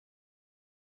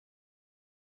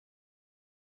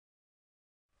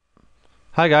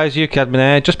Hi guys, UK Admin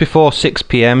here. Just before 6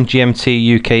 PM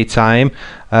GMT UK time,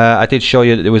 I did show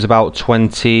you that there was about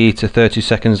 20 to 30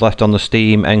 seconds left on the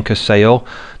Steam Enka sale.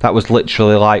 That was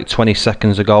literally like 20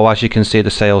 seconds ago. As you can see,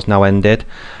 the sale's now ended.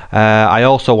 I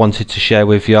also wanted to share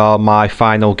with you my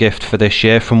final gift for this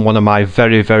year from one of my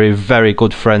very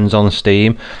good friends on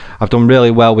Steam. I've done really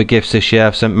well with gifts this year.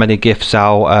 I've sent many gifts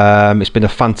out. It's been a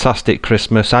fantastic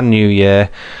Christmas and New Year.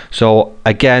 So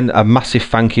again, a massive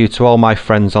thank you to all my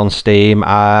friends on Steam.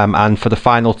 And for the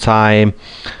final time,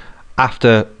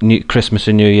 after Christmas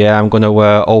and New Year, I'm going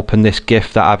to open this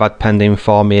gift that I've had pending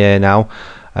for me here now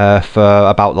for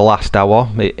about the last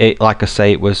hour. Like I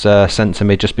say, it was sent to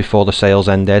me just before the sales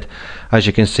ended. As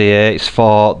you can see here, it's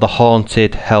for the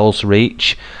Haunted Hell's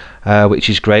Reach, which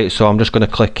is great. So I'm just going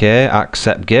to click here,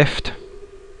 accept gift,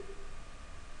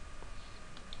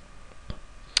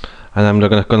 and I'm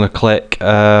going to click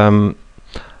add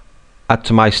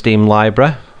to my Steam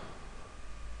library.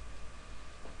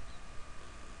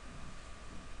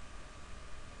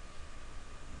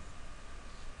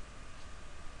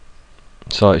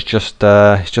 So it's just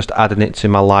adding it to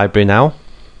my library now,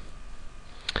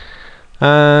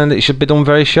 and it should be done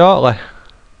very shortly.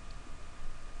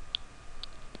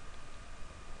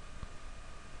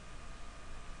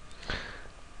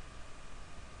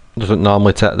 Doesn't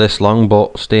normally take this long,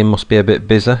 but Steam must be a bit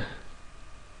busy.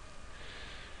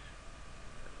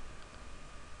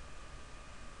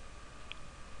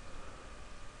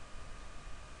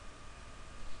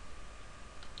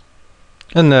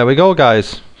 And there we go,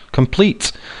 guys.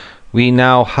 Complete. We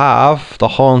now have the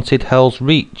Haunted Hell's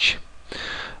Reach,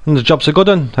 and the job's a good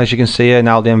one. As you can see here,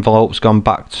 now the envelope's gone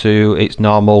back to its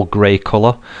normal grey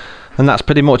colour, and that's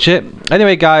pretty much it.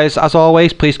 Anyway guys, as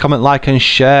always, please comment, like and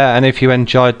share, and if you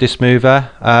enjoyed this movie,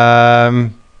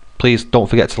 please don't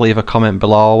forget to leave a comment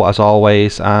below as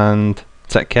always, and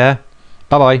take care.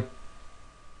 Bye bye.